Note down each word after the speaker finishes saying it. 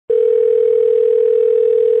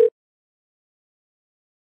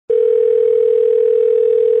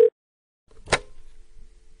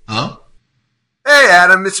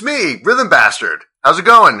Adam, it's me, Rhythm Bastard. How's it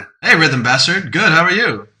going? Hey, Rhythm Bastard. Good, how are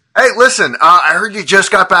you? Hey, listen, I heard you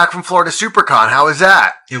just got back from Florida SuperCon. How was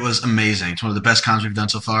that? It was amazing. It's one of the best cons we've done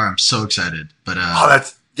so far. I'm so excited. But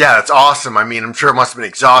that's awesome. I mean, I'm sure it must have been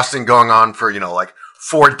exhausting going on for,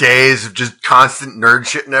 4 days of just constant nerd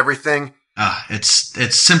shit and everything.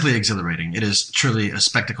 It's simply exhilarating. It is truly a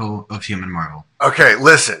spectacle of human marvel. Okay,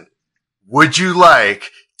 listen. Would you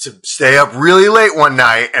like to stay up really late one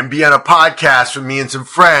night and be on a podcast with me and some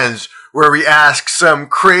friends where we ask some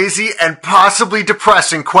crazy and possibly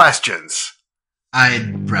depressing questions?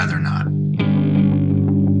 I'd rather not.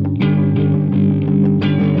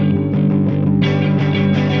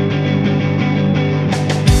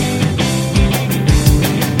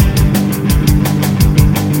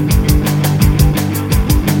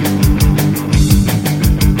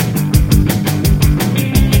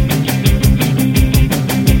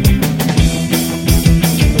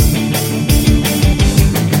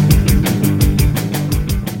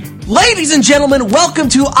 Ladies and gentlemen, welcome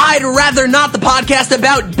to I'd Rather Not, the podcast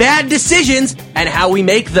about bad decisions and how we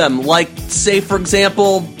make them. Like, say, for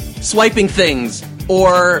example, swiping things,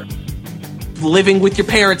 or living with your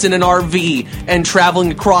parents in an RV and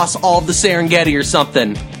traveling across all of the Serengeti or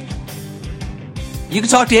something. You can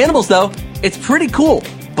talk to animals, though. It's pretty cool,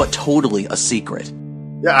 but totally a secret.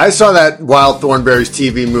 Yeah, I saw that Wild Thornberrys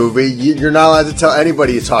TV movie. You're not allowed to tell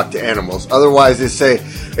anybody you talk to animals. Otherwise, they say,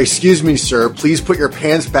 "Excuse me, sir, please put your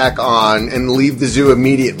pants back on and leave the zoo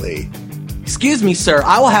immediately." Excuse me, sir,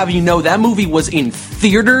 I will have you know that movie was in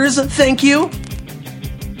theaters, thank you.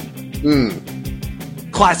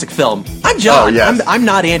 Classic film. I'm John. Oh, yes. I'm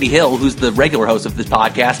not Andy Hill, who's the regular host of this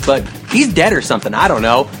podcast, but he's dead or something. I don't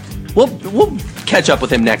know. We'll catch up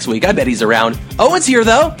with him next week. I bet he's around. Owen's here,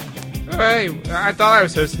 though. Hey, I thought I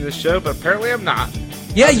was hosting this show, but apparently I'm not.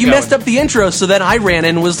 Yeah, you messed up the intro, so then I ran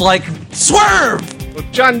in and was like, swerve! Well,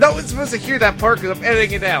 John, no one's supposed to hear that part because I'm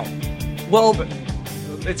editing it out. Well, But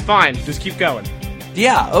it's fine. Just keep going.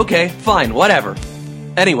 yeah, okay, fine, whatever.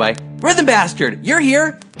 Anyway, Rhythm Bastard, you're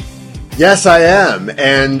here. Yes, I am.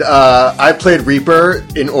 And I played Reaper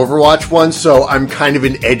in Overwatch once, so I'm kind of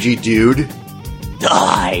an edgy dude.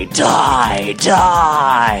 Die, die,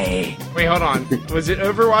 die. Wait, hold on. Was it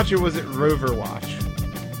Overwatch or was it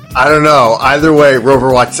Roverwatch? I don't know. Either way,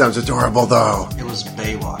 Roverwatch sounds adorable, though. It was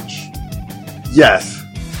Baywatch. Yes.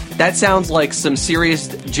 That sounds like some serious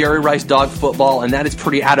Jerry Rice dog football, and that is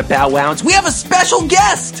pretty out of bow wounds. We have a special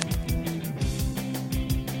guest!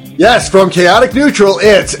 Yes, from Chaotic Neutral,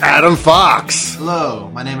 it's Adam Fox.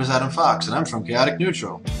 Hello, my name is Adam Fox, and I'm from Chaotic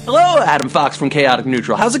Neutral. Hello, Adam Fox from Chaotic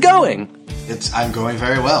Neutral. How's it going? I'm going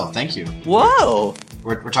very well, thank you. Whoa.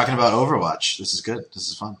 We're talking about Overwatch. This is good. This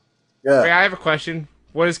is fun. Yeah. Wait, I have a question.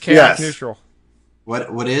 What is chaotic neutral?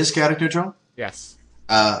 What is Chaotic Neutral? Yes.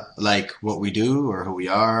 Like what we do or who we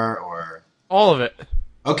are or... All of it.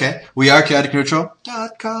 Okay, we are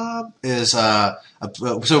chaoticneutral.com is so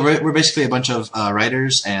we're basically a bunch of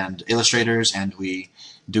writers and illustrators, and we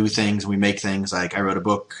do things. We make things. Like I wrote a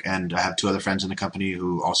book, and I have two other friends in the company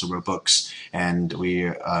who also wrote books, and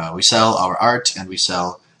we sell our art and we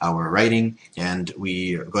sell our writing, and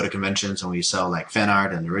we go to conventions and we sell like fan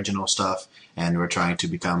art and original stuff, and we're trying to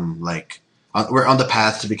become we're on the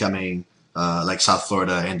path to becoming like South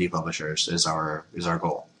Florida indie publishers is our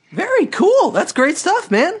goal. Very cool. That's great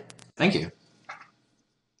stuff, man. Thank you.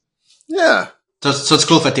 Yeah. So it's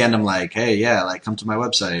cool if at the end I'm like, hey, yeah, like come to my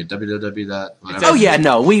website, www. Oh, yeah,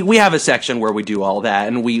 no, we have a section where we do all that,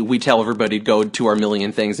 and we tell everybody to go to our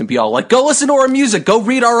million things and be all like, go listen to our music, go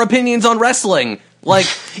read our opinions on wrestling. Like,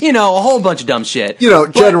 a whole bunch of dumb shit.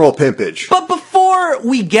 General pimpage. But before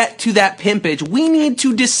we get to that pimpage, we need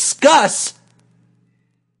to discuss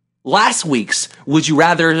last week's Would You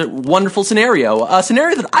Rather wonderful scenario. A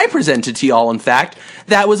scenario that I presented to y'all, in fact,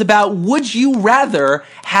 that was about would you rather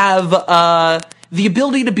have the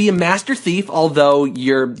ability to be a master thief, although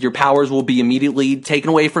your powers will be immediately taken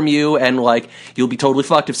away from you, and you'll be totally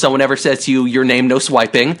fucked if someone ever says to you, your name, no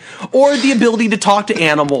swiping, or the ability to talk to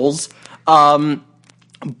animals,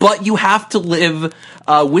 but you have to live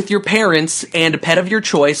with your parents and a pet of your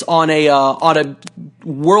choice on a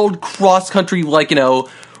world cross-country,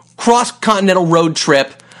 cross-continental road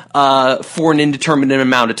trip for an indeterminate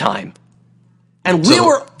amount of time. And we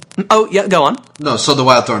were... Oh, yeah, go on. No, so the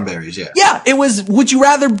Wild Thornberrys, yeah. Yeah, it was, would you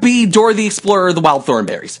rather be Dora the Explorer or the Wild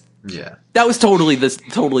Thornberrys? Yeah. That was totally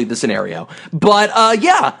the scenario. But,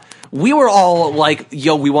 yeah, we were all like,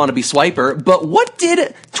 yo, we want to be Swiper. But what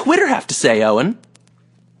did Twitter have to say, Owen?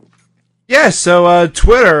 Yeah, so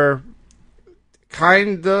Twitter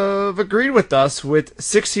kind of agreed with us, with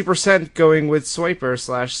 60% going with Swiper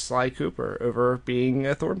 / Sly Cooper over being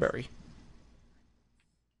a Thornberry.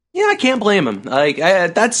 Yeah, I can't blame him. Like,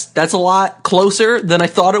 that's a lot closer than I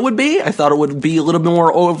thought it would be. I thought it would be a little bit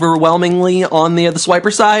more overwhelmingly on the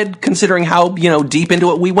swiper side, considering how, deep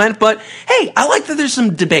into it we went. But hey, I like that there's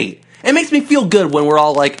some debate. It makes me feel good when we're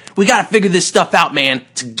all like, we gotta figure this stuff out, man,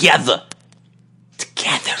 together.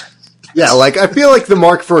 Yeah, like, I feel like the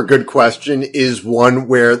mark for a good question is one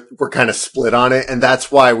where we're kind of split on it, and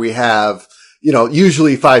that's why we have,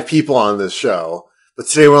 usually 5 people on this show, but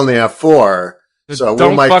today we only have 4. So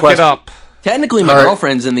don't fuck it up. Technically, my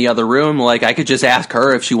girlfriend's in the other room. Like, I could just ask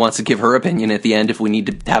her if she wants to give her opinion at the end if we need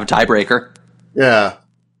to have a tiebreaker. Yeah.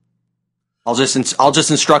 I'll just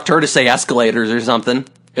instruct her to say escalators or something.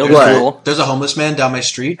 It'll be cool. There's a homeless man down my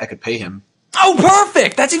street. I could pay him. Oh,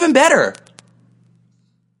 perfect! That's even better.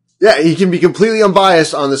 Yeah, he can be completely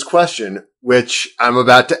unbiased on this question, which I'm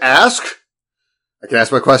about to ask. I can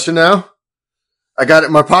ask my question now. I got it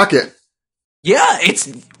in my pocket. Yeah, it's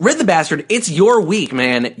Rid the Bastard. It's your week,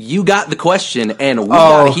 man. You got the question, and we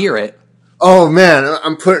gotta hear it. Oh, man,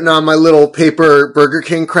 I'm putting on my little paper Burger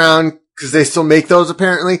King crown, because they still make those,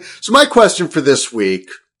 apparently. So my question for this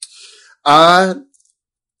week, wait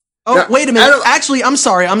a minute. Actually, I'm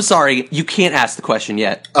sorry. You can't ask the question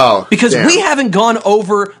yet. Oh, because damn. we haven't gone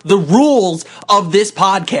over the rules of this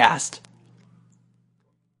podcast.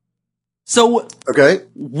 So, okay.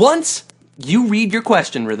 Once you read your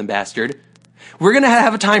question, Rhythm Bastard, we're going to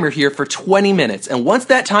have a timer here for 20 minutes. And once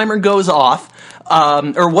that timer goes off,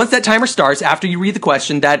 or once that timer starts, after you read the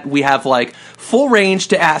question, that we have, like, full range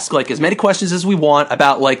to ask, like, as many questions as we want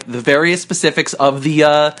about, like, the various specifics of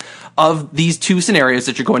the, of these 2 scenarios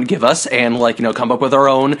that you're going to give us, and, like, come up with our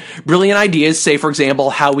own brilliant ideas. Say, for example,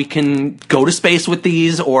 how we can go to space with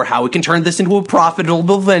these, or how we can turn this into a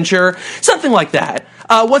profitable venture, something like that.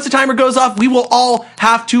 Once the timer goes off, we will all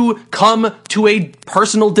have to come to a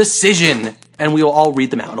personal decision, and we will all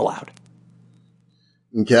read them out aloud.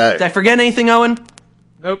 Okay. Did I forget anything, Owen?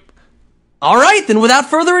 Nope. All right, then without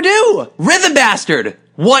further ado, Rhythm Bastard,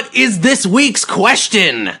 what is this week's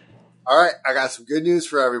question? All right, I got some good news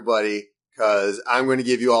for everybody, because I'm going to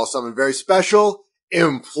give you all something very special.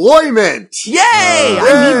 Employment! Yay!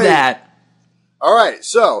 I need that. All right,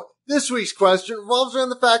 so this week's question revolves around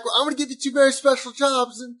the fact that I'm going to give you 2 very special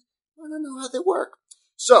jobs, and I don't know how they work.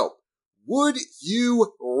 So, would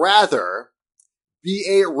you rather be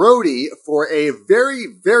a roadie for a very,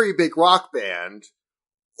 very big rock band,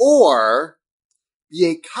 or be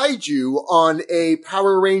a kaiju on a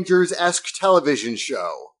Power Rangers-esque television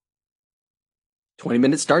show? 20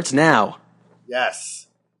 minutes starts now. Yes.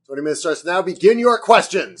 20 minutes starts now. Begin your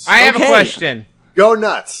questions. I have a question. Go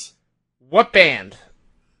nuts. What band?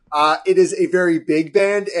 It is a very big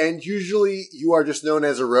band, and usually you are just known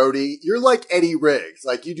as a roadie. You're like Eddie Riggs.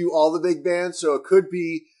 Like, you do all the big bands, so it could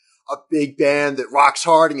be a big band that rocks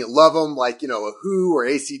hard and you love them, like, a Who or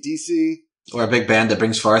AC/DC. Or a big band that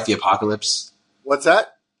brings forth the apocalypse. What's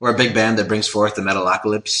that? Or a big band that brings forth the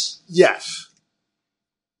metalocalypse. Yes.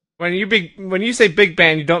 When you say big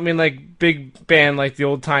band, you don't mean like big band like the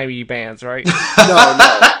old timey bands, right?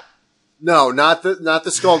 No, not the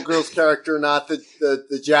Skullgirls character, not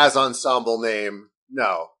the jazz ensemble name.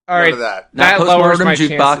 No, all right, none of that. Not that lowers my Postmodern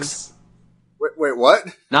Jukebox. chances. Wait, what?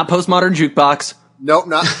 Not Postmodern Jukebox. Nope,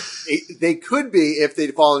 not. They could be if they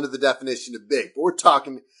fall into the definition of big, but we're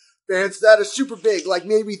talking bands that are super big, like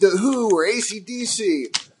maybe the Who or AC/DC.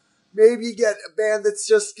 Maybe you get a band that's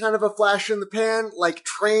just kind of a flash in the pan, like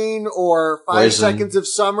Train or 5 Seconds of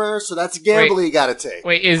Summer. So that's a gamble you got to take.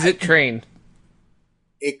 Wait, is it Train?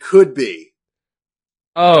 It could be.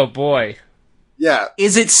 Oh boy. Yeah.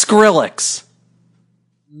 Is it Skrillex?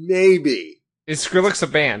 Maybe. Is Skrillex a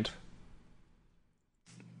band?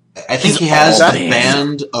 I think he has a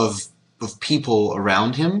band of people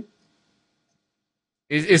around him.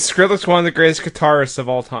 Is Skrillex one of the greatest guitarists of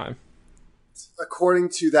all time? According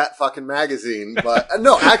to that fucking magazine, but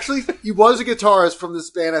no, actually, he was a guitarist from this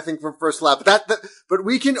band, I think, from First Lap. But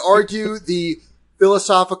we can argue the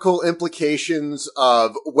philosophical implications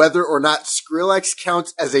of whether or not Skrillex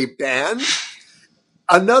counts as a band.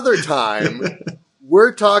 Another time,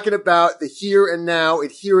 we're talking about the here and now,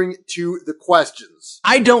 adhering to the questions.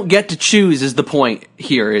 I don't get to choose is the point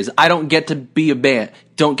here, is I don't get to be a band,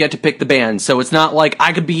 don't get to pick the band, so it's not like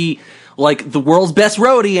I could be like the world's best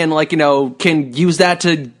roadie and like, can use that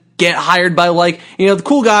to get hired by like, the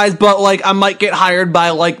cool guys, but like I might get hired by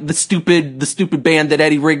like the stupid band that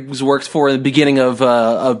Eddie Riggs works for in the beginning of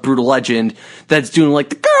Brutal Legend that's doing like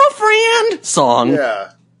the Girlfriend song.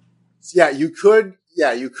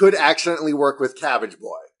 Yeah, you could accidentally work with Cabbage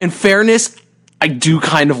Boy. In fairness, I do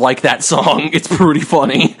kind of like that song. It's pretty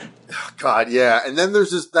funny. Oh, God, yeah. And then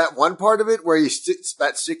there's that one part of it where you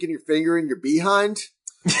sticking your finger in your behind.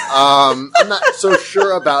 I'm not so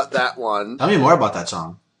sure about that one. Tell me more about that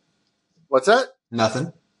song. What's that?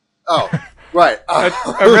 Nothing. Oh, right. A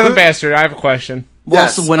rhythm bastard. I have a question. Well,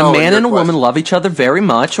 Yes. so when a man and a woman question. love each other very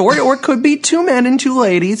much, or it could be two men and two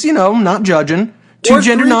ladies, not judging. Two Or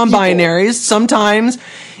gender three non-binaries. Sometimes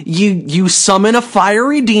you summon a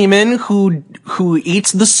fiery demon who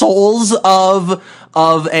eats the souls of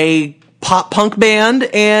a pop punk band,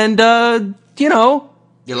 and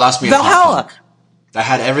You lost me at Valhalla. pop punk. I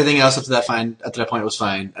had everything else up to that point was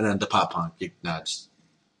fine, and then the pop punk.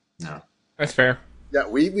 No. That's fair. Yeah,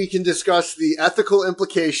 we can discuss the ethical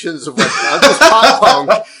implications of what counts as pop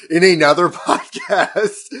punk in another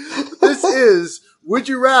podcast. This is, would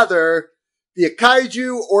you rather be a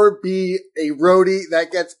kaiju or be a roadie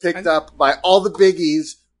that gets picked up by all the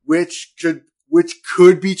biggies, which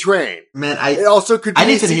could be trained? Man, It also could be I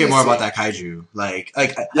need to hear more AC/DC. about that kaiju.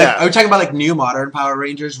 Yeah. Are we talking about like new modern Power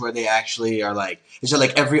Rangers where they actually are like, is it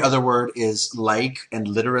like every other word is like and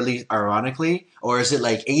literally ironically, or is it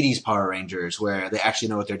like 80s Power Rangers where they actually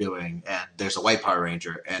know what they're doing and there's a white Power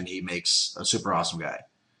Ranger and he makes a super awesome guy?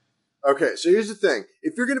 Okay, so here's the thing.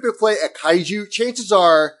 If you're going to play a kaiju, chances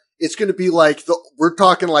are it's going to be like we're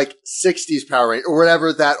talking like 60s Power Ranger or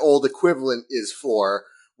whatever that old equivalent is for,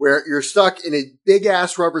 where you're stuck in a big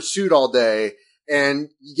ass rubber suit all day and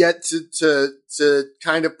you get to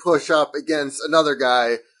kind of push up against another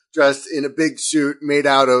guy just in a big suit made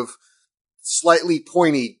out of slightly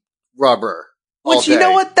pointy rubber. all Which, you know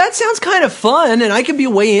day. what? That sounds kind of fun, and I could be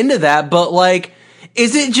way into that, but like,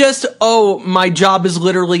 is it just, my job is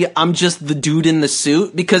literally, I'm just the dude in the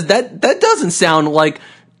suit? Because that doesn't sound like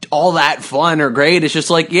all that fun or great. It's just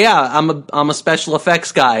like, yeah, I'm a special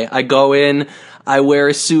effects guy. I go in, I wear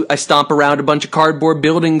a suit, I stomp around a bunch of cardboard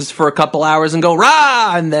buildings for a couple hours and go,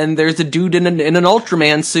 rah! And then there's a dude in an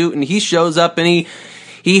Ultraman suit, and he shows up and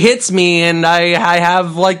he hits me, and I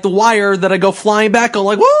have like the wire that I go flying back on,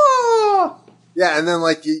 like, whoa! Yeah, and then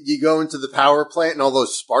like you go into the power plant and all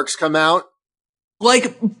those sparks come out.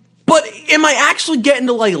 Like, but am I actually getting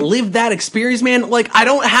to like live that experience, man? Like, I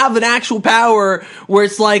don't have an actual power where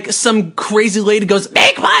it's like some crazy lady goes,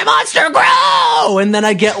 make my monster grow! And then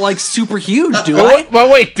I get like super huge, do I?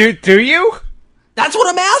 Well, wait, do you? That's what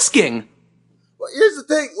I'm asking. Well, here's the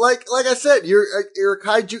thing. Like I said, you're a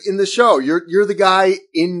kaiju in the show. You're the guy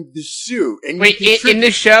in the suit. And Wait, you in the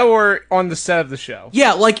show or on the set of the show?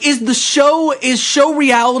 Yeah, like, is show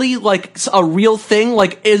reality like a real thing?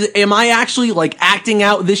 Like, am I actually like acting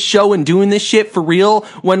out this show and doing this shit for real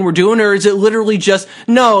when we're doing it? Or is it literally just,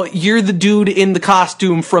 no, you're the dude in the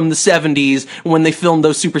costume from the 70s when they filmed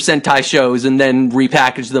those Super Sentai shows and then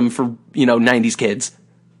repackaged them for, 90s kids?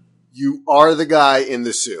 You are the guy in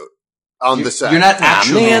the suit on the set. You're not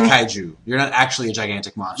actually a man. kaiju. You're not actually a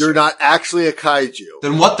gigantic monster. You're not actually a kaiju.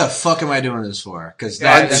 Then what the fuck am I doing this for? Because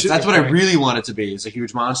Yeah, that's what I really want it to be. Is a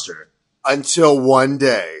huge monster. Until one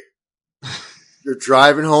day, you're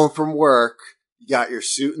driving home from work. You got your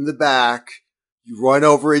suit in the back. You run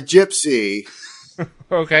over a gypsy,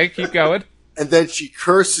 Okay, keep going. and then she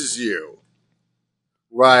curses you.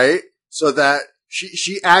 Right? So that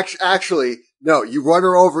she actually, no, you run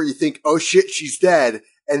her over. You think, oh shit, she's dead.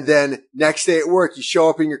 And then next day at work, you show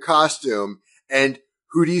up in your costume, and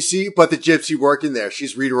who do you see but the gypsy working there?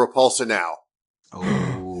 She's Rita Repulsa now.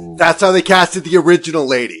 Oh. That's how they casted the original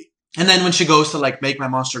lady. And then when she goes to like make my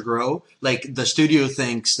monster grow, like the studio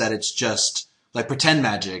thinks that it's just like pretend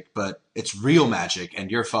magic, but it's real magic, and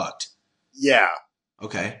you're fucked. Yeah.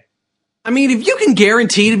 Okay. I mean, if you can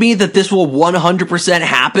guarantee to me that this will 100%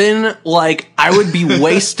 happen, like, I would be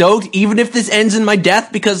way stoked, even if this ends in my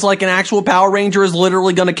death, because, like, an actual Power Ranger is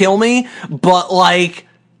literally gonna kill me. But, like,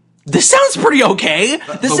 this sounds pretty okay. This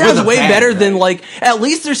but sounds with a way bang, better than, right? like, at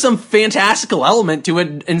least there's some fantastical element to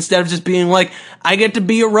it, instead of just being like, I get to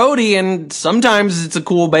be a roadie, and sometimes it's a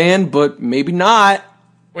cool band, but maybe not.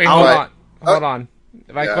 Wait, hold Right. Hold on.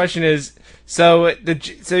 My Yeah. question is, so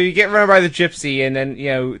you get run by the gypsy, and then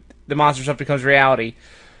the monster stuff becomes reality.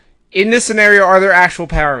 In this scenario, are there actual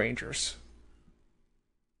Power Rangers?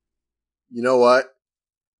 You know what?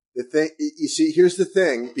 The thing, you see, here's the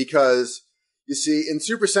thing, because you see, in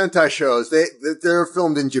Super Sentai shows, they're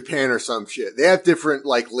filmed in Japan or some shit. They have different,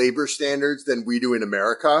 like, labor standards than we do in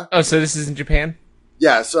America. Oh, so this is in Japan?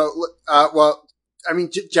 Yeah, so, well, I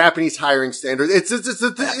mean, Japanese hiring standards. It's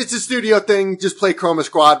a studio thing. Just play Chroma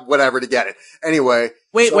Squad, whatever, to get it. Anyway.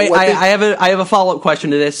 Wait, so I have a follow-up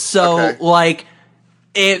question to this. So, Okay. like,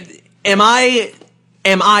 am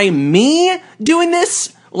I me doing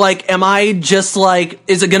this, Like, am I just like,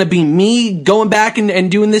 is it gonna be me going back and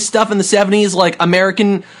doing this stuff in the 70s, like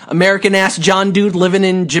American ass John dude living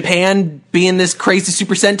in Japan, being this crazy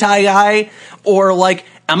Super Sentai guy? Or like,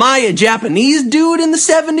 am I a Japanese dude in the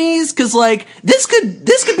 70s? Cause like, this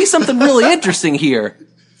could be something really interesting here.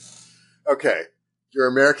 Okay. You're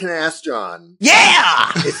American Ass John.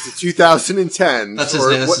 Yeah! It's the 2010s. That's his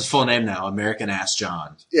name. That's his full name now. American Ass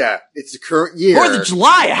John. Yeah, it's the current year. 4th of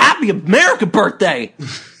July, happy America birthday!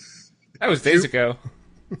 That was days ago.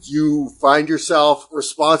 You find yourself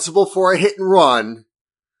responsible for a hit and run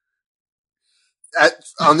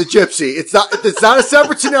on the Gypsy. It's not a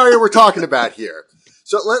separate scenario we're talking about here.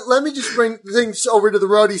 So let me just bring things over to the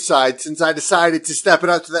roadie side since I decided to step it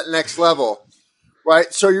up to that next level.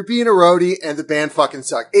 Right? So you're being a roadie and the band fucking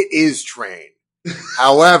suck. It is Train.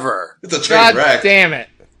 However. It's a God Trainwreck. damn it.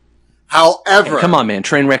 However. Hey, come on, man.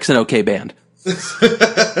 Trainwreck's an okay band.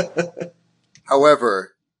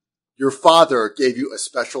 However, your father gave you a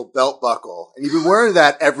special belt buckle and you've been wearing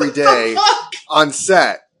that every day on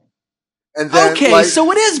set. And then, okay,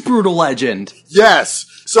 so it is Brutal Legend. Yes.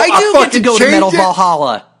 So I do get to go to Metal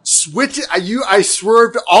Valhalla. Switch it. I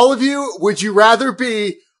swerved all of you. Would you rather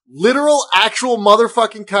be literal actual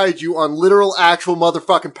motherfucking kaiju on literal actual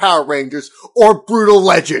motherfucking Power Rangers or Brutal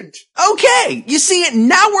Legend? Okay, you see it,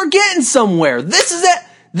 now we're getting somewhere. This is it.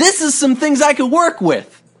 This is some things I could work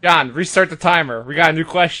with. John, restart the timer. We got a new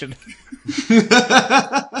question.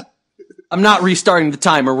 I'm not restarting the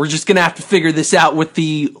timer. We're just gonna have to figure this out with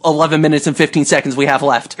the 11 minutes and 15 seconds we have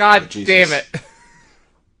left. God damn it. Okay.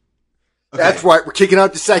 That's right. We're kicking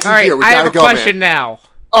out the second All right, gear. We I gotta have a go, question man. now.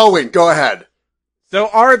 Owen, go ahead. So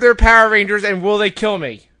are there Power Rangers and will they kill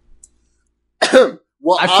me?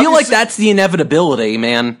 Well, I feel like that's the inevitability,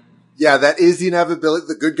 man. Yeah, that is the inevitability.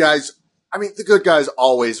 The good guys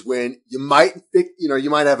always win. You might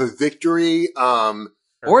have a victory.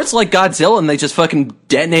 Or it's like Godzilla and they just fucking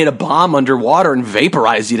detonate a bomb underwater and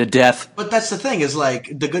vaporize you to death. But that's the thing is like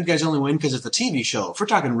the good guys only win because it's a TV show. If we're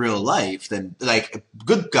talking real life, then like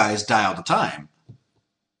good guys die all the time.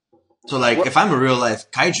 So like if I'm a real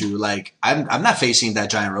life kaiju, like I'm not facing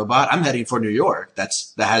that giant robot. I'm heading for New York. That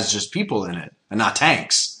has just people in it and not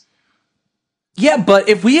tanks. Yeah, but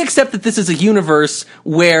if we accept that this is a universe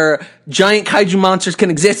where giant kaiju monsters can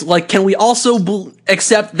exist, like, can we also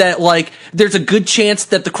accept that, like, there's a good chance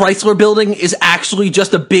that the Chrysler Building is actually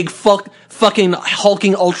just a big fucking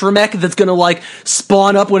hulking ultramech that's gonna, like,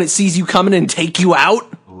 spawn up when it sees you coming and take you out?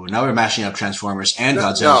 Ooh, now we're mashing up Transformers and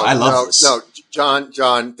Godzilla. I love this. No,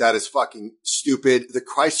 John, that is fucking stupid. The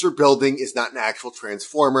Chrysler Building is not an actual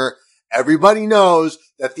Transformer. Everybody knows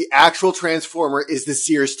that the actual Transformer is the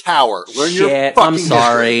Sears Tower. Learn your fucking I'm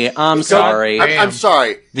sorry. history. I'm sorry. I'm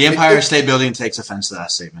sorry. The Empire State Building takes offense to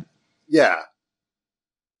that statement. Yeah.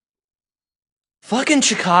 Fucking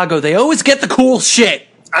Chicago, they always get the cool shit.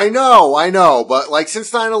 I know, but like since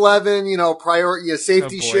 9/11,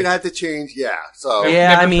 safety Oh, boy. shit had to change. Yeah, so Yeah,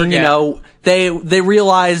 Never I mean, forget. they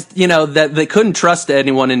realized, that they couldn't trust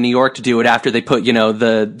anyone in New York to do it after they put,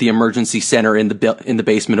 the emergency center in the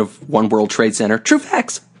basement of One World Trade Center. True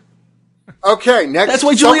facts. okay. Next, That's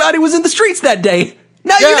why Giuliani was in the streets that day.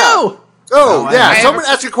 Now you know. Oh No, yeah, I someone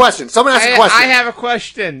ask a question. I have a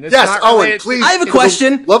question. It's Yes, not Owen, related- please. I have a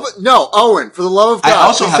question. Owen, for the love of God. I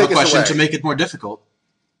also please have a take us question away. to make it more difficult.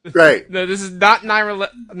 Great. No, this is not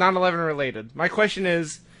 9/11 related. My question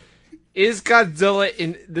is Godzilla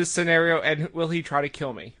in this scenario and will he try to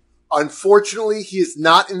kill me? Unfortunately, he is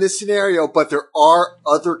not in this scenario, but there are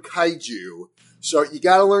other kaiju. So you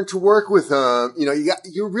got to learn to work with them.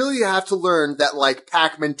 You really have to learn that like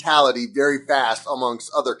pack mentality very fast amongst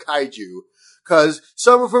other kaiju. Cause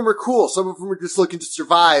some of them are cool. Some of them are just looking to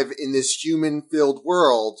survive in this human filled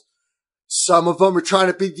world. Some of them are trying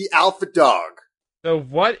to be the alpha dog. So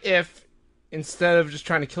what if instead of just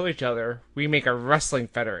trying to kill each other, we make a wrestling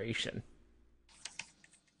federation?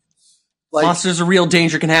 Like, Monsters of real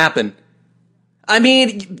danger can happen. I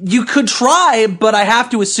mean, you could try, but I have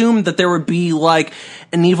to assume that there would be like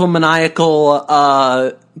an evil, maniacal,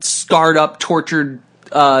 scarred up, tortured,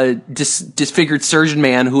 disfigured surgeon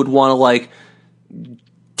man who would want to like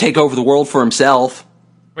take over the world for himself.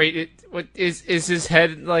 Wait, what is his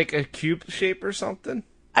head like a cube shape or something?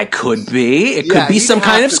 I could be. It Yeah, could be he'd some have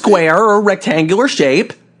kind of to be. square or rectangular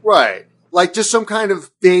shape. right. Like just some kind of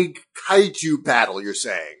big kaiju battle, you're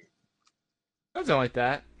saying. Something like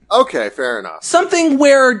that. Okay, fair enough. Something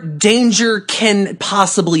where danger can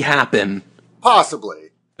possibly happen.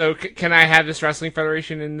 Possibly. So can I have this wrestling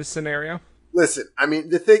federation in this scenario? Listen, I mean,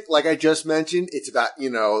 the thing, like I just mentioned, it's about,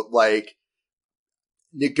 like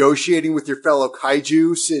negotiating with your fellow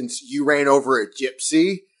kaiju since you ran over a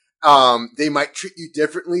gypsy. they might treat you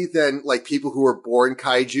differently than like people who are born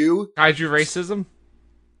kaiju. Kaiju racism?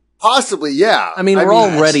 Possibly, yeah. I mean, we're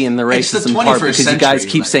already in the it's the racism part 21st because you guys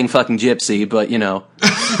century, keep like- saying fucking gypsy, but you know.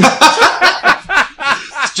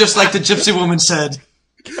 Just like the gypsy woman said.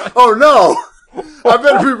 Oh no! I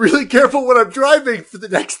better be really careful when I'm driving for the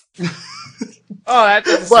next Oh, that's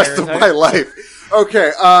a rest of stereotype. my life.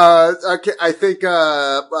 Okay, I think,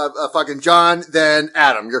 fucking John, then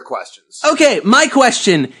Adam, your questions. Okay, my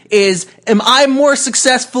question is, am I more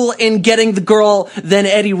successful in getting the girl than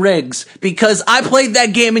Eddie Riggs? Because I played that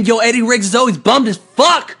game and Eddie Riggs is always bummed as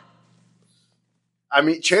fuck! I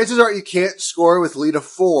mean, chances are you can't score with Lita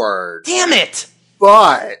Ford. Damn it!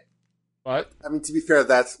 But, What? I mean, to be fair,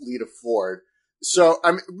 that's Lita Ford. So,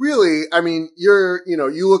 I mean, really, I mean, you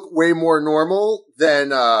look way more normal than,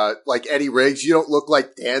 like Eddie Riggs. You don't look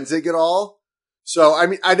like Danzig at all. So, I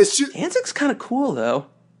mean, I'd assume. Danzig's kind of cool, though.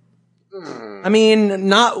 I mean,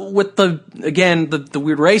 not with the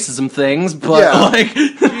weird racism things, but Yeah. like,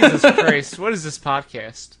 Jesus Christ. What is this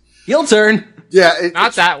podcast? heel turn. Yeah,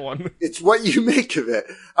 Not that one. it's what you make of it.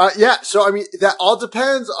 Yeah, so I mean, that all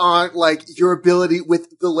depends on, like, your ability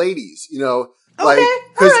with the ladies, like, Okay,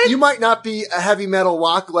 cause alright. you might not be a heavy metal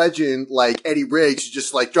rock legend like Eddie Riggs, who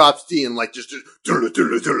just like drops D and like just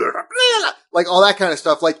like all that kind of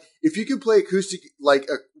stuff. Like, if you can play acoustic like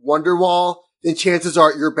a Wonderwall, then chances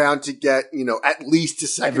are you're bound to get, at least a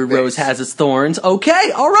second Every base. rose has its thorns.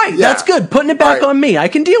 Okay, alright, Yeah. that's good. Putting it back Alright. on me. I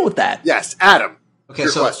can deal with that. Yes, Adam. Okay,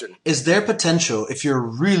 your so question. is there potential, if you're a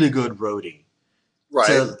really good roadie, Right.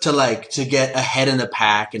 to get ahead in the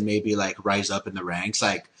pack and maybe like rise up in the ranks?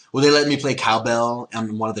 Like, will they let me play cowbell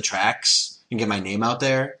on one of the tracks and get my name out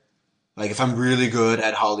there? Like, if I'm really good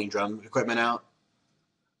at hauling drum equipment out?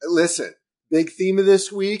 Listen, big theme of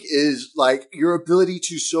this week is like your ability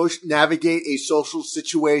to navigate a social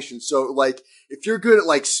situation. So like, if you're good at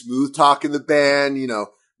like smooth talking the band,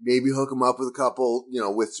 maybe hook them up with a couple,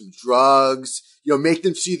 with some drugs, make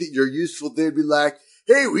them see that you're useful. They'd be like,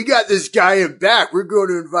 hey, we got this guy in back. We're going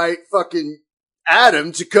to invite fucking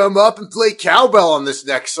Adam to come up and play cowbell on this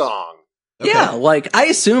next song. Okay. Yeah, like, I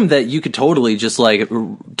assume that you could totally just, like,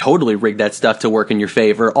 totally rig that stuff to work in your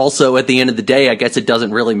favor. Also, at the end of the day, I guess it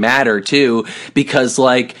doesn't really matter, too, because,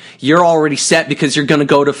 like, you're already set because you're gonna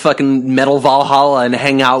go to fucking Metal Valhalla and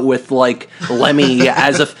hang out with, like, Lemmy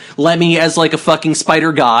as, like, a fucking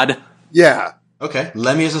spider god. Yeah. Okay.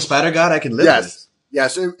 Lemmy is a spider god I can live with.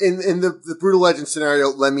 Yes. In the Brutal Legend scenario,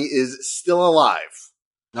 Lemmy is still alive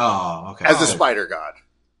Oh, okay. as a spider god.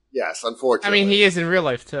 Yes, I unfortunately. mean, he is in real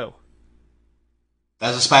life, too.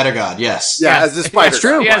 As a spider god, yes. Yeah, as a spider That's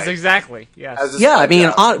true. god. Yes, right. exactly. Yes. As a Yeah, I spider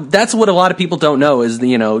mean, god. that's what a lot of people don't know is,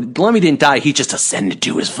 Lemmy didn't die, he just ascended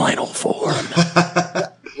to his final form.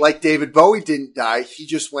 Like David Bowie didn't die, he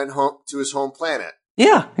just went home to his home planet.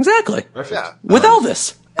 Yeah, exactly. Perfect. Yeah. With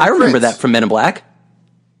Elvis. I remember Prince. that from Men in Black.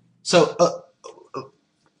 So,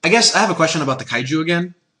 I guess I have a question about the kaiju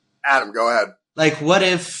again. Adam, go ahead. Like, what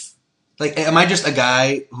if, like, am I just a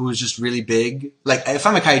guy who is just really big? Like, if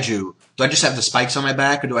I'm a kaiju, do I just have the spikes on my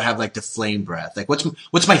back, or do I have like the flame breath? Like,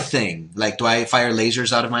 what's my thing? Like, do I fire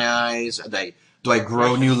lasers out of my eyes? Do I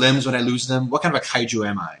grow new limbs when I lose them? What kind of a kaiju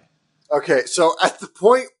am I? Okay, so at the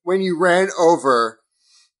point when you ran over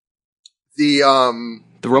the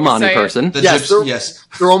Romani Say it. person. The Yes, yes,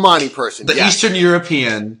 the Romani person, the yes. Eastern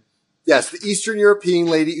European. Yes, the Eastern European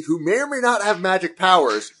lady who may or may not have magic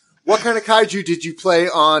powers. What kind of kaiju did you play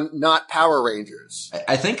on not Power Rangers?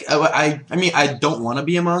 I think I mean I don't want to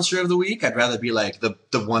be a monster of the week. I'd rather be like the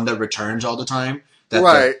one that returns all the time.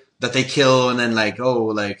 Right. That they kill and then like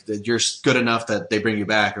that you're good enough that they bring you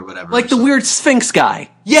back or whatever. Like the So- weird Sphinx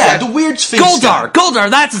guy. Yeah, the weird Sphinx. Goldar!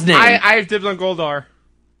 Goldar, that's his name! I have dibs on Goldar.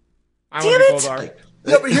 I Damn want it! Goldar. Like,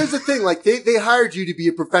 Yeah, but here's the thing, like, they hired you to be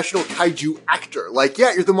a professional kaiju actor. Like,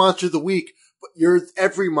 yeah, you're the monster of the week, but you're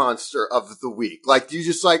every monster of the week. Like, you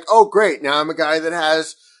just like, oh great, now I'm a guy that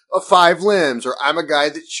has 5 limbs, or I'm a guy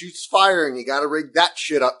that shoots fire and you gotta rig that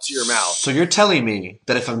shit up to your mouth. So you're telling me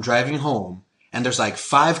that if I'm driving home and there's like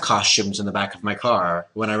 5 costumes in the back of my car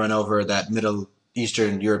when I run over that Middle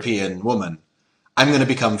Eastern European woman, I'm going to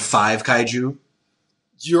become 5 kaiju?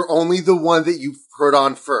 You're only the one that you put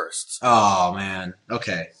on first. Oh, man.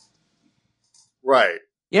 Okay. Right.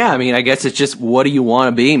 Yeah, I mean, I guess it's just, what do you want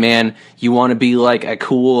to be, man? You want to be like a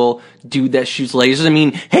cool dude that shoots lasers? I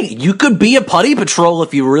mean, hey, you could be a putty patrol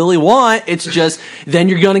if you really want. It's just, then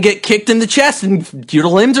you're going to get kicked in the chest and your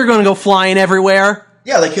limbs are going to go flying everywhere.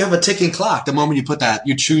 Yeah, like you have a ticking clock. The moment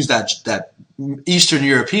you choose that Eastern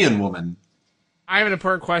European woman. I have an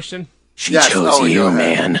important question. She Yes, chose go you, ahead.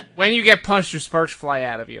 man. When you get punched, do sparks fly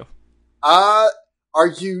out of you? Are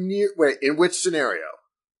you near, wait, in which scenario?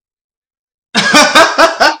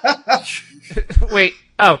 Wait.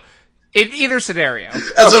 Oh, in either scenario.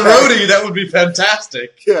 As a roadie, that would be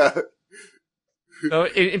fantastic. Yeah. So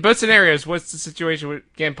in both scenarios, what's the situation with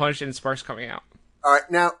getting punched and sparks coming out? All right.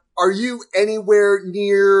 Now, are you anywhere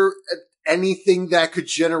near anything that could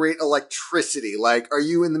generate electricity? Like, are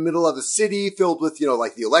you in the middle of a city filled with,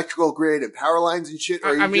 like the electrical grid and power lines and shit?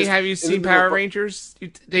 Or I mean, have you seen Power Rangers?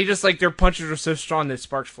 They just their punches are so strong that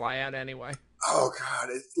sparks fly out anyway. Oh God!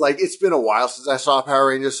 It's been a while since I saw Power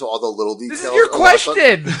Rangers, so all the little details. This is your question.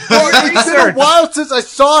 It's been a while since I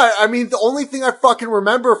saw it. I mean, the only thing I fucking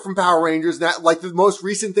remember from Power Rangers, the most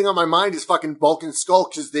recent thing on my mind is fucking Bulk and Skull,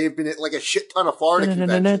 because they've been at a shit ton of Florida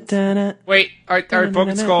conventions. Wait, are Bulk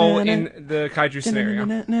and Skull in the kaiju scenario?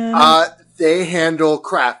 They handle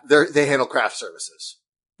craft. They handle craft services.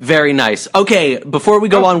 Very nice. Okay, before we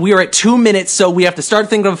go on, we are at 2 minutes, so we have to start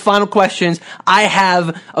thinking of final questions. I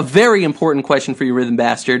have a very important question for you, Rhythm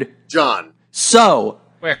Bastard. John. So,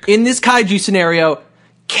 Quick. In this kaiju scenario,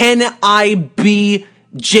 can I be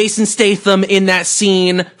Jason Statham in that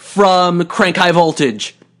scene from Crank High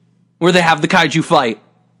Voltage, where they have the kaiju fight?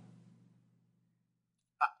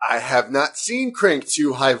 I have not seen Crank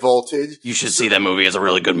 2 High Voltage. You should see that movie. It's a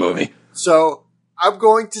really good movie. So, I'm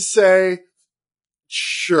going to say...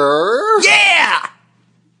 Sure. Yeah!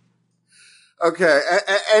 Okay.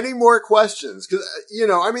 Any more questions? Because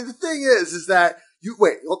the thing is that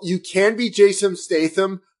you can be Jason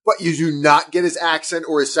Statham, but you do not get his accent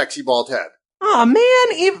or his sexy bald head. Oh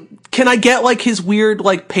man, can I get his weird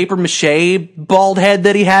paper mache bald head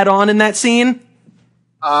that he had on in that scene?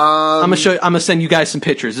 I'm gonna send you guys some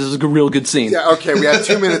pictures. This is a real good scene. Yeah. Okay. We have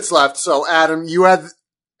 2 minutes left. So Adam,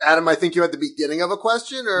 I think you had the beginning of a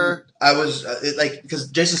question, or I was because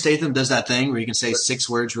Jason Statham does that thing where you can say 6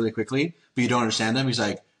 words really quickly, but you don't understand them. He's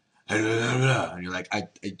like, and you're like,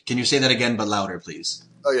 can you say that again, but louder, please?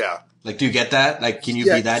 Oh yeah. Do you get that? Can you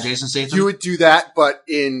be that Jason Statham? You would do that, but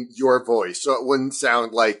in your voice, so it wouldn't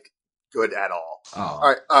sound good at all.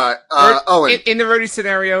 Oh. All right. Owen, In the Roadie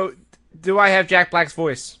scenario, do I have Jack Black's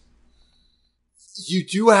voice? you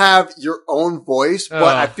do have your own voice,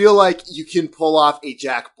 but I feel like you can pull off a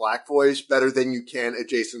Jack Black voice better than you can a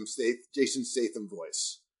Jason Statham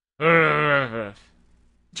voice.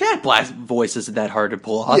 Jack Black's voice isn't that hard to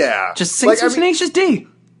pull off. Yeah. Just sing some Tenacious D.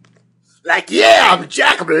 I'm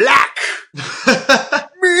Jack Black. Me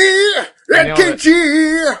and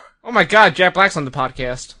KG. Oh my God, Jack Black's on the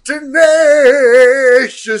podcast.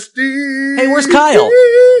 Tenacious D. Hey, where's Kyle?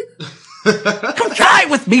 Come try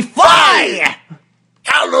with me, fly!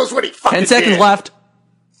 Kyle knows what he fucking 10 seconds did. left.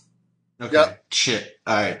 Okay. Yep. Shit.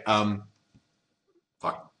 All right.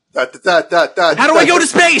 Fuck. How do I go to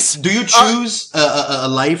space? Do you choose a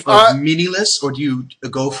life of meaningless, or do you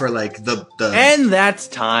go for the? And that's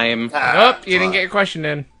time. You didn't get your question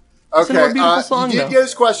in. Okay, more beautiful song, you did though. get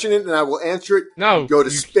his question in, and I will answer it. No, You go to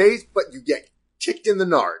space, but you get kicked in the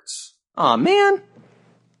nards. Aw, man.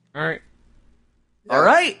 All right. All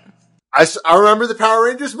right. I remember the Power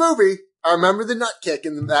Rangers movie. I remember the nut kick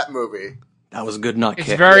in that movie. That was a good nut It's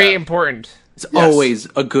kick. very important. It's always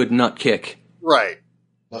a good nut kick. Right.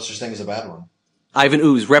 No such thing as a bad one. Ivan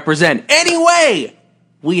Ooze, represent. Anyway,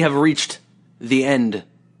 we have reached the end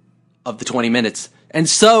of the 20 minutes. And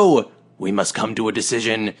so, we must come to a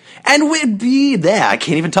decision. And we'd be there. I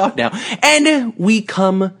can't even talk now. And we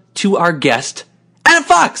come to our guest, Adam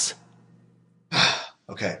Fox.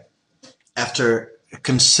 Okay. After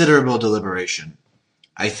considerable deliberation,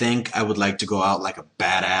 I think I would like to go out like a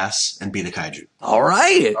badass and be the kaiju. All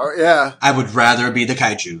right. Oh, yeah. I would rather be the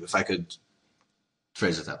kaiju, if I could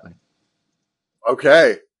phrase it that way.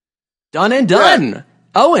 Okay. Done and done. Yeah.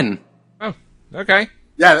 Owen. Oh, okay.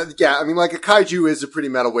 Yeah. I mean, a kaiju is a pretty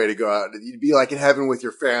metal way to go out. You'd be in heaven with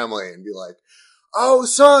your family and be like, "Oh,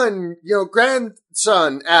 son,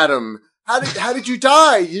 grandson, Adam, how did you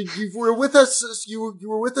die? You were with us. You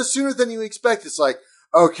were with us sooner than you expected." It's like,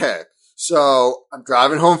 okay, so I'm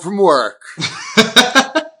driving home from work.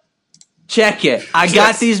 Check it. I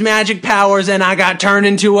got these magic powers and I got turned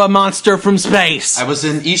into a monster from space. I was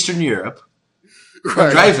in Eastern Europe,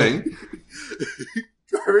 Right. driving.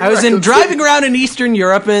 I was driving around in Eastern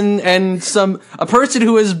Europe and a person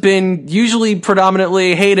who has been usually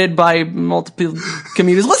predominantly hated by multiple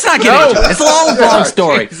communities. Let's not get into it. It's a long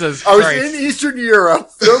story. Jesus I was Christ. in Eastern Europe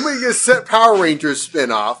filming a set Power Rangers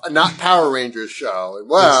spinoff, a not Power Rangers show. And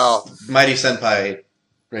well, Mighty Senpai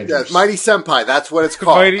Rangers. yeah, Mighty Senpai, that's what it's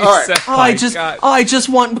called. Mighty All right. Senpai. I just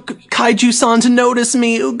want Kaiju-san to notice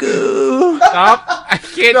me. Ooh. Stop. I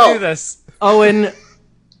can't No. do this. Owen,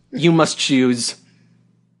 you must choose.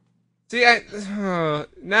 See, now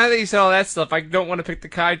that you said all that stuff, I don't want to pick the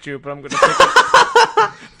kaiju, but I'm going to pick it.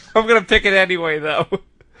 I'm going to pick it anyway, though.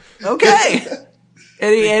 Okay.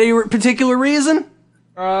 Any particular reason?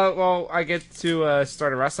 Well, I get to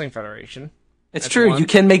start a wrestling federation. It's That's true. one. You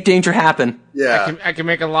can make danger happen. Yeah. I can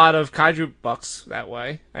make a lot of kaiju bucks that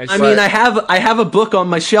way. I mean, I have a book on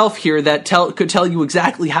my shelf here that could tell you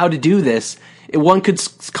exactly how to do this. One could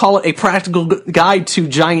call it a practical guide to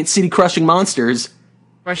giant city-crushing monsters.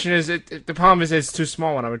 Question is, the problem is it's too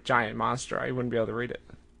small when I'm a giant monster. I wouldn't be able to read it.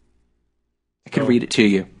 I could read it to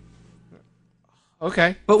you.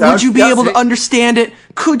 Okay. But would you be able to understand it?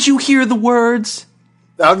 Could you hear the words?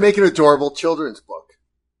 That would make an adorable children's book.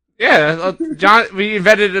 Yeah, John, we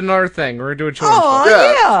invented another thing. We're doing children's book.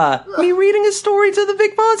 Oh, yeah. Me reading a story to the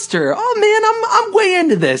big monster. Oh, man, I'm way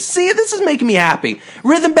into this. See, this is making me happy.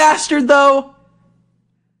 Rhythm Bastard, though,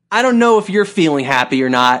 I don't know if you're feeling happy or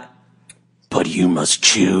not, but you must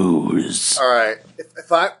choose. All right.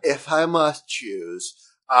 If I must choose,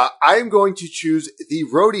 I'm going to choose the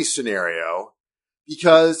Roadie scenario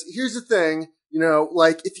because here's the thing. You know,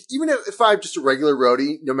 like, even if I'm just a regular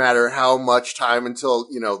roadie, no matter how much time until,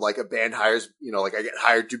 you know, like a band hires, you know, like I get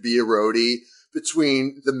hired to be a roadie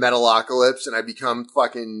between the Metalocalypse and I become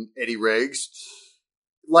fucking Eddie Riggs.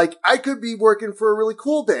 Like, I could be working for a really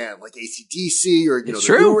cool band, like AC/DC or, you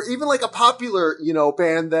know, or even like a popular, you know,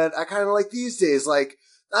 band that I kind of like these days, like,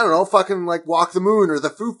 I don't know, fucking like Walk the Moon or the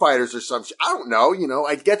Foo Fighters or some shit. I don't know, you know,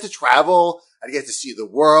 I'd get to travel, I'd get to see the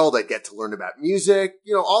world, I'd get to learn about music,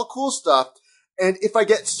 you know, all cool stuff. And if I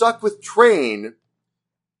get stuck with Train,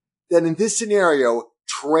 then in this scenario,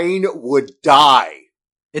 Train would die.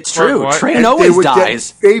 It's true. What? Train And always they would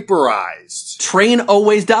dies. Get vaporized Train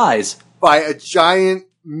always dies. by a giant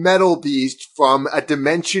metal beast from a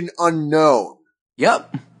dimension unknown.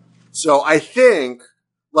 Yep. So I think,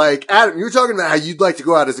 like, Adam, you were talking about how you'd like to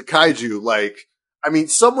go out as a kaiju. Like, I mean,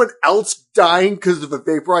 someone else dying because of a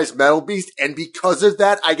vaporized metal beast, and because of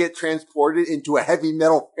that, I get transported into a heavy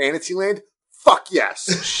metal fantasy land. Fuck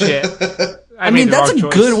yes. Shit. I mean, that's a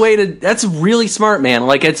good way to, that's really smart, man.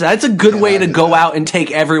 Like, that's a good way to go out and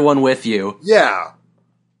take everyone with you. Yeah.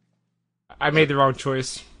 I made the wrong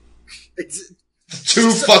choice.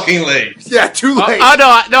 Too fucking late. Yeah, too late. Oh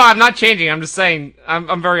no, I'm not changing. I'm just saying,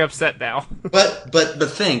 I'm very upset now. But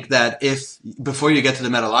think that if before you get to the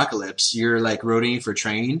Metalocalypse, you're like roading for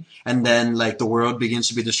Train, and then like the world begins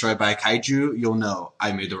to be destroyed by a kaiju, you'll know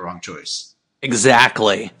I made the wrong choice.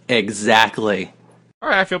 Exactly. All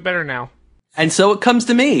right, I feel better now. And so it comes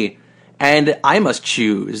to me, and I must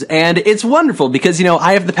choose. And it's wonderful because, you know,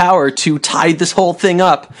 I have the power to tie this whole thing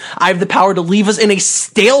up. I have the power to leave us in a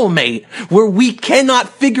stalemate where we cannot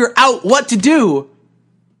figure out what to do.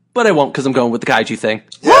 But I won't because I'm going with the kaiju thing.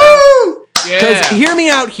 Woo! Because hear me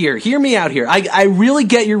out here. I really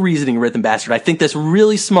get your reasoning, Rhythm Bastard. I think that's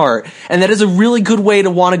really smart. And that is a really good way to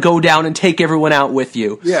want to go down and take everyone out with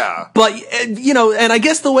you. Yeah. But, you know, and I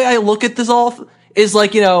guess the way I look at this all is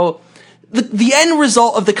like, you know, the end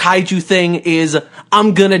result of the kaiju thing is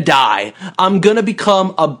I'm gonna die. I'm gonna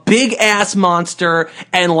become a big ass monster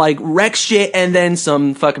and like wreck shit, and then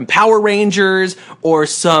some fucking Power Rangers or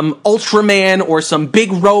some Ultraman or some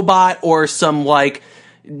big robot or some like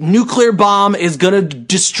nuclear bomb is gonna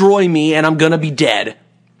destroy me and I'm gonna be dead.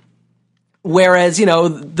 Whereas, you know,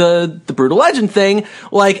 the Brutal Legend thing,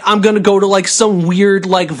 like, I'm gonna go to, like, some weird,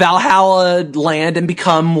 like, Valhalla land and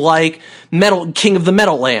become, like, King of the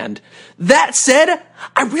Metal Land. That said,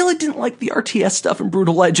 I really didn't like the RTS stuff in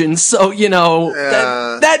Brutal Legend, so, you know,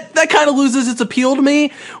 that kind of loses its appeal to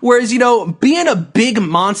me. Whereas, you know, being a big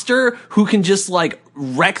monster who can just, like,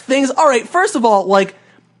 wreck things, alright, first of all, like,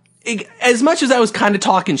 as much as I was kind of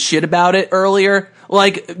talking shit about it earlier,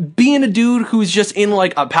 like, being a dude who's just in,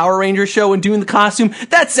 like, a Power Ranger show and doing the costume,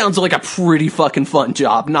 that sounds like a pretty fucking fun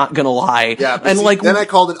job, not gonna lie. Yeah, but and see, like, then I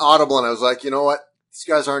called an audible and I was like, you know what? These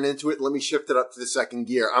guys aren't into it. Let me shift it up to the second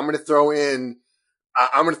gear. I'm gonna throw in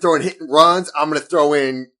hit and runs. I'm gonna throw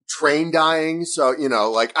in Train dying. So, you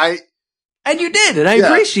know, like, and you did, and I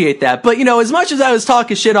appreciate that. But, you know, as much as I was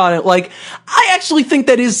talking shit on it, like, I actually think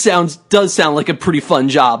that does sound like a pretty fun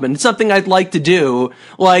job, and it's something I'd like to do.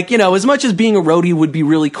 Like, you know, as much as being a roadie would be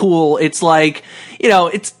really cool, it's like, you know,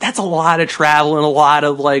 that's a lot of travel and a lot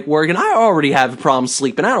of, like, work, and I already have a problem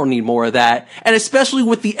sleeping. I don't need more of that. And especially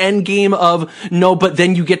with the end game of, no, but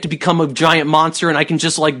then you get to become a giant monster, and I can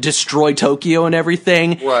just, like, destroy Tokyo and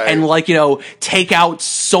everything. Right. And, like, you know, take out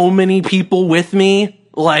so many people with me.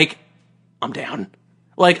 Like, I'm down.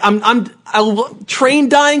 Like, Train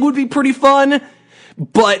dying would be pretty fun,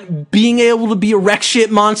 but being able to be a wreck shit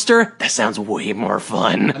monster, that sounds way more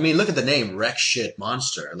fun. I mean, look at the name, Wreck Shit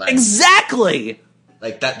Monster. Like, Exactly!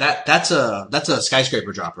 Like that's a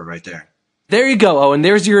skyscraper dropper right there. There you go, Owen.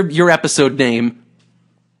 There's your episode name.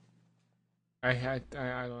 I don't know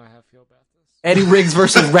how I feel about this. Eddie Riggs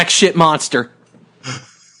versus Rex Shit Monster.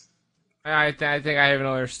 I think I have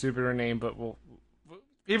another stupider name, but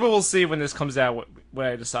people will see when this comes out what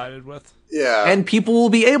I decided with. Yeah. And people will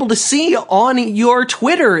be able to see on your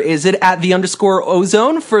Twitter. Is it at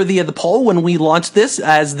 _ozone for the poll when we launch this,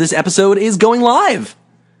 as this episode is going live?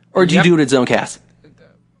 Or do you do it at Zonecast?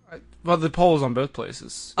 Well, the poll is on both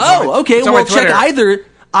places. Okay. Well, check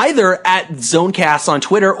either at Zonecast on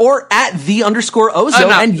Twitter or at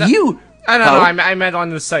 _ozone. No, I meant on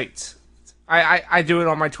the site. I do it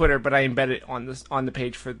on my Twitter, but I embed it on the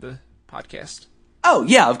page for the podcast. Oh,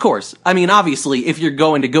 yeah, of course. I mean, obviously, if you're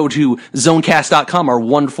going to go to zonecast.com, our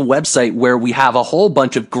wonderful website where we have a whole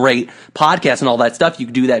bunch of great podcasts and all that stuff, you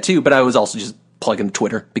can do that too. But I was also just plugging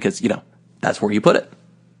Twitter because, that's where you put it.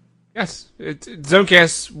 Yes.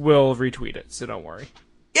 Zonecast will retweet it, so don't worry.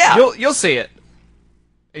 Yeah. You'll see it.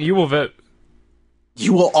 And you will vote.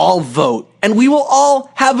 You will all vote. And we will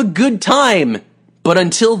all have a good time. But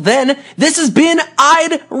until then, this has been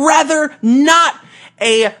I'd Rather Not,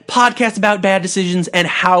 a podcast about bad decisions and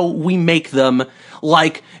how we make them,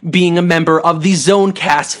 like being a member of the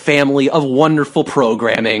Zonecast family of wonderful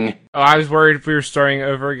programming. Oh, I was worried if we were starting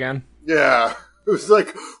over again. Yeah. It was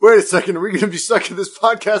like, wait a second, are we going to be stuck in this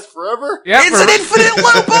podcast forever? Yep, It's an infinite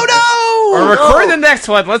loop, oh no! We're recording the next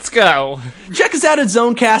one, let's go. Check us out at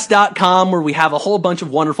zonecast.com, where we have a whole bunch of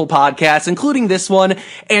wonderful podcasts, including this one,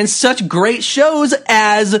 and such great shows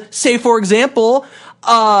as, say for example,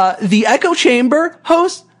 The Echo Chamber,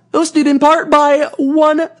 hosted in part by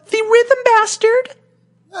the Rhythm Bastard.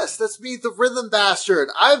 Yes, that's me, the Rhythm Bastard.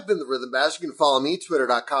 I've been the Rhythm Bastard. You can follow me,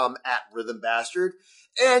 twitter.com @rhythmbastard.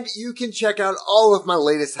 And you can check out all of my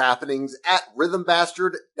latest happenings at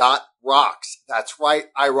rhythmbastard.rocks. That's right,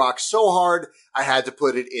 I rock so hard, I had to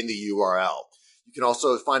put it in the URL. You can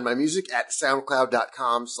also find my music at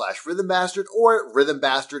soundcloud.com/rhythmbastard or at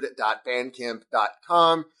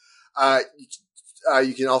rhythmbastard.bandcamp.com.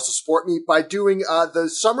 You can also support me by doing the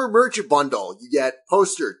summer merch bundle. You get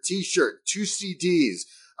poster, t-shirt, 2 CDs,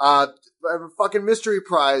 a fucking mystery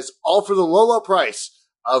prize, all for the low, low price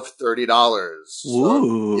of $30.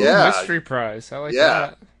 Ooh. Yeah. Mystery prize. I like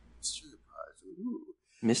that. Mystery prize. Ooh.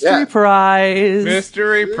 Mystery prize.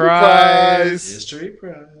 Mystery prize. Mystery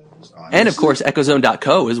prize. And of course,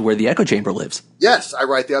 echozone.co is where the Echo Chamber lives. Yes, I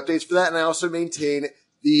write the updates for that, and I also maintain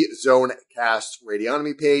the Zonecast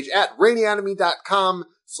Radionomy page at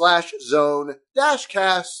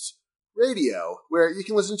radionomy.com/zone-cast radio, where you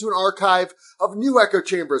can listen to an archive of new Echo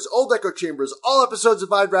Chambers, old Echo Chambers, all episodes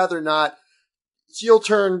of I'd Rather Not. Heel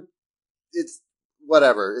turn, it's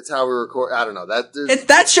whatever. It's how we record. I don't know.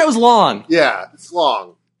 That show's long. Yeah, it's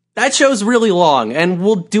long. That show's really long, and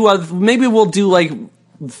maybe we'll do like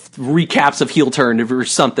recaps of Heel Turn or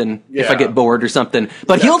something if I get bored or something.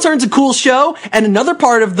 But Heel Turn's a cool show and another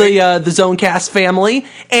part of the Zonecast family.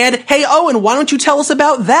 And hey, Owen, why don't you tell us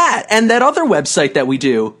about that and that other website that we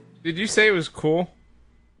do? Did you say it was cool?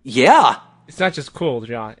 Yeah. It's not just cool,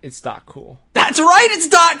 John. It's not cool. That's right,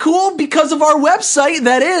 it's not cool because of our website,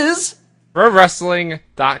 that is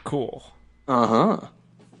ProWrestling.cool. Uh-huh.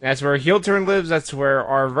 That's where Heel Turn lives. That's where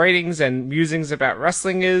our writings and musings about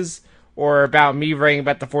wrestling is. Or about me writing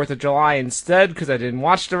about the 4th of July instead, because I didn't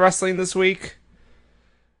watch the wrestling this week.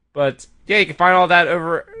 But, yeah, you can find all that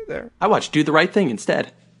over there. I watched Do the Right Thing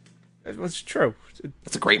instead. That's true.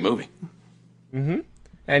 That's a great movie. Mm-hmm.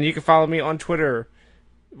 And you can follow me on Twitter,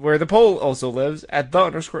 where the poll also lives, at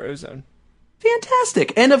 _ozone.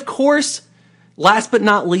 Fantastic. And of course, last but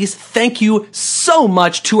not least, thank you so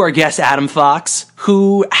much to our guest, Adam Fox,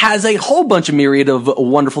 who has a whole bunch of myriad of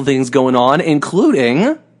wonderful things going on,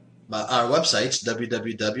 including our website's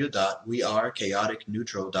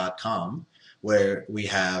www.wearechaoticneutral.com, where we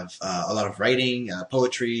have a lot of writing,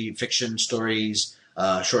 poetry, fiction, stories,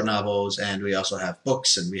 short novels, and we also have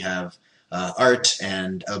books, and we have art,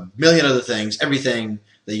 and a million other things, everything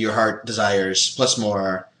that your heart desires, plus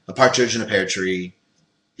more, a partridge in a pear tree.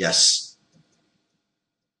 Yes.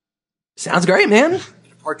 Sounds great, man.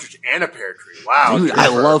 Partridge and a pear tree. Wow. Dude, I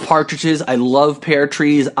love partridges. I love pear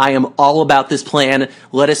trees. I am all about this plan.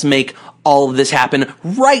 Let us make all of this happen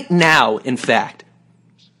right now, in fact.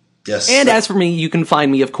 Yes. And as for me, you can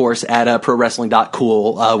find me, of course, at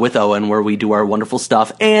ProWrestling.cool with Owen, where we do our wonderful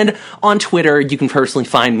stuff. And on Twitter, you can personally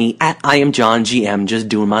find me at IamJohnGM, just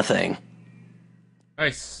doing my thing.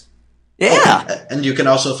 Nice. Yeah. And you can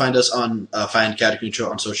also find us on find Chaotic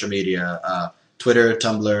Neutral on social media. Twitter,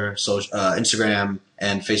 Tumblr, Instagram,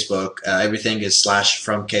 and Facebook. Everything is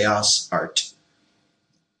 /FromChaosArt.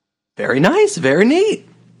 Very nice. Very neat.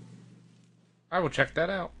 I will check that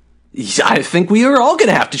out. I think we are all going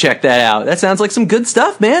to have to check that out. That sounds like some good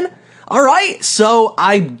stuff, man. All right, so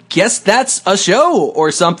I guess that's a show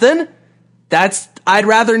or something. I'd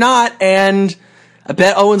rather not, and I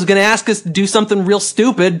bet Owen's going to ask us to do something real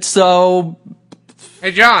stupid, so...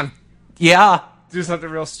 Hey, John. Yeah? Do something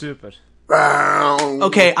real stupid.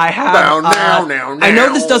 Okay, I have... I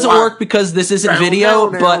know this doesn't work because this isn't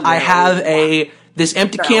video, but I have this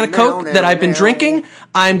empty can of Coke that I've been drinking.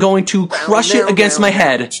 I'm going to crush it against my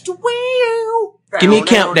head. Give me a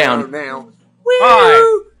countdown. 5,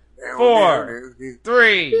 4,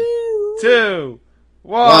 3, 2,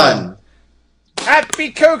 1.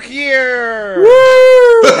 Happy Coke Year! Woo!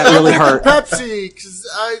 That really hurt. Pepsi, because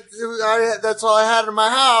that's all I had in my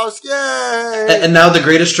house. Yay! And now the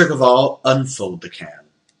greatest trick of all, unfold the can.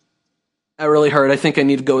 That really hurt. I think I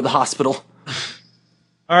need to go to the hospital.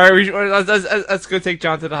 Alright, let's go take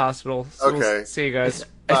John to the hospital. So Okay. We'll see you guys.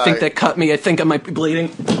 I think that cut me. I think I might be bleeding.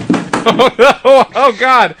 Oh no! Oh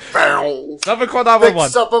god! Someone call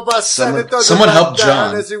 911. Someone help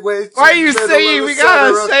John. Why are you singing? We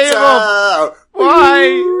gotta save him! Why?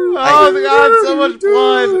 Oh god, so much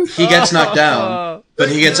blood! He gets knocked down, but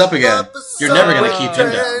he gets up again. You're never gonna keep him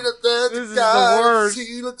down. This is the worst.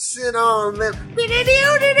 He looks in on them.